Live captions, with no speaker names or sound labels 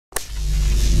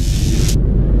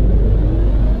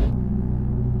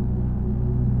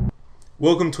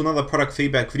Welcome to another product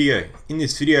feedback video. In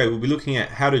this video we'll be looking at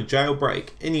how to jailbreak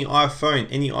any iPhone,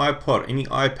 any iPod, any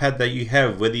iPad that you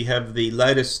have, whether you have the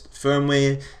latest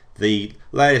firmware, the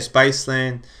latest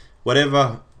baseland,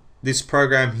 whatever. This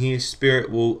program here, Spirit,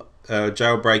 will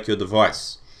jailbreak your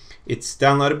device. It's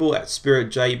downloadable at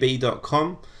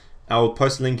spiritjb.com. I'll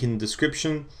post a link in the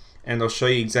description and I'll show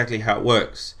you exactly how it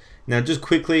works. Now just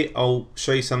quickly, I'll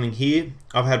show you something here.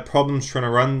 I've had problems trying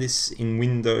to run this in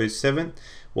Windows 7.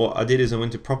 What I did is I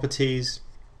went to properties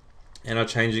and I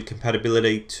changed the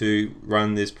compatibility to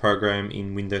run this program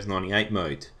in Windows 98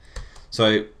 mode.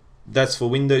 So that's for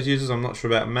Windows users. I'm not sure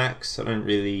about Macs. I don't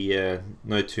really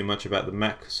know too much about the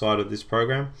Mac side of this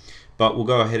program, but we'll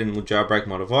go ahead and we'll jailbreak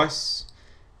my device.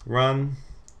 Run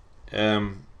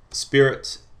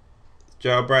Spirit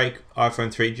jailbreak iPhone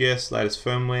 3GS, latest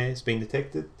firmware has been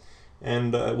detected,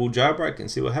 and we'll jailbreak and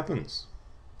see what happens.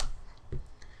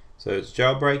 So it's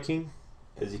jailbreaking.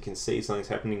 As you can see, something's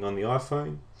happening on the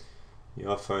iPhone. The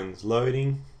iPhone's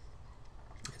loading.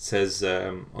 It says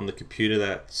on the computer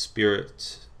that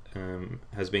Spirit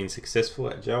has been successful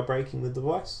at jailbreaking the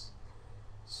device.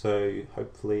 So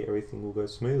hopefully everything will go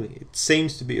smoothly. It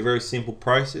seems to be a very simple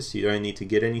process. You don't need to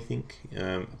get anything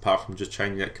apart from just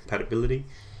changing that compatibility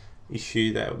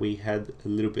issue that we had a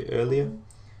little bit earlier.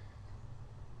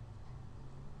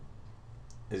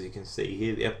 As you can see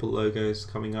here, the Apple logo is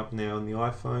coming up now on the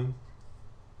iPhone.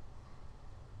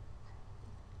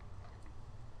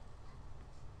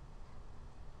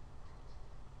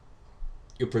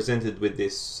 You're presented with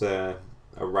this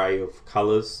array of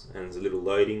colors, and there's a little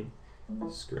loading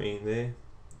screen there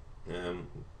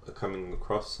coming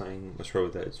across saying what's wrong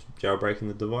with that, it's jailbreaking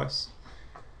the device.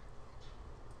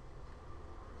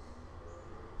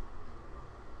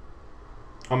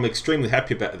 I'm extremely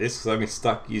happy about this because I've been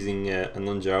stuck using a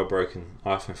non-jailbroken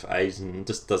iPhone for ages and it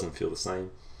just doesn't feel the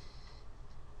same.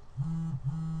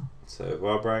 So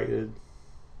vibrated.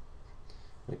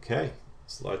 Okay,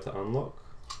 slide to unlock.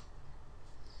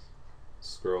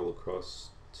 Scroll across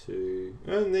to,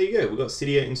 and there you go, we've got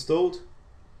Cydia installed,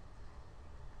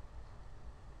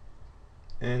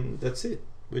 and that's it,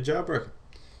 we're jailbroken.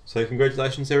 So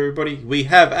congratulations everybody, we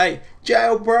have a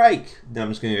jailbreak. Now I'm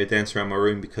just going to go dance around my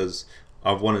room because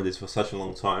I've wanted this for such a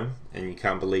long time and you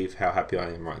can't believe how happy I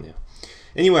am right now.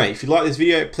 Anyway, if you like this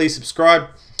video, please subscribe,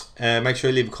 make sure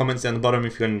you leave comments down the bottom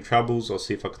if you've got any troubles. I'll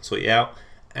see if I can sort you out.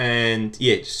 And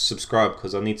yeah, just subscribe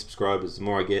because I need subscribers. The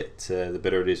more I get, the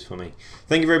better it is for me.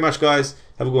 Thank you very much, guys.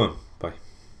 Have a good one. Bye.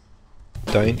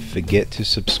 Don't forget to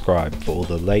subscribe for all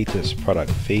the latest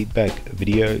product feedback,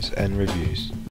 videos and reviews.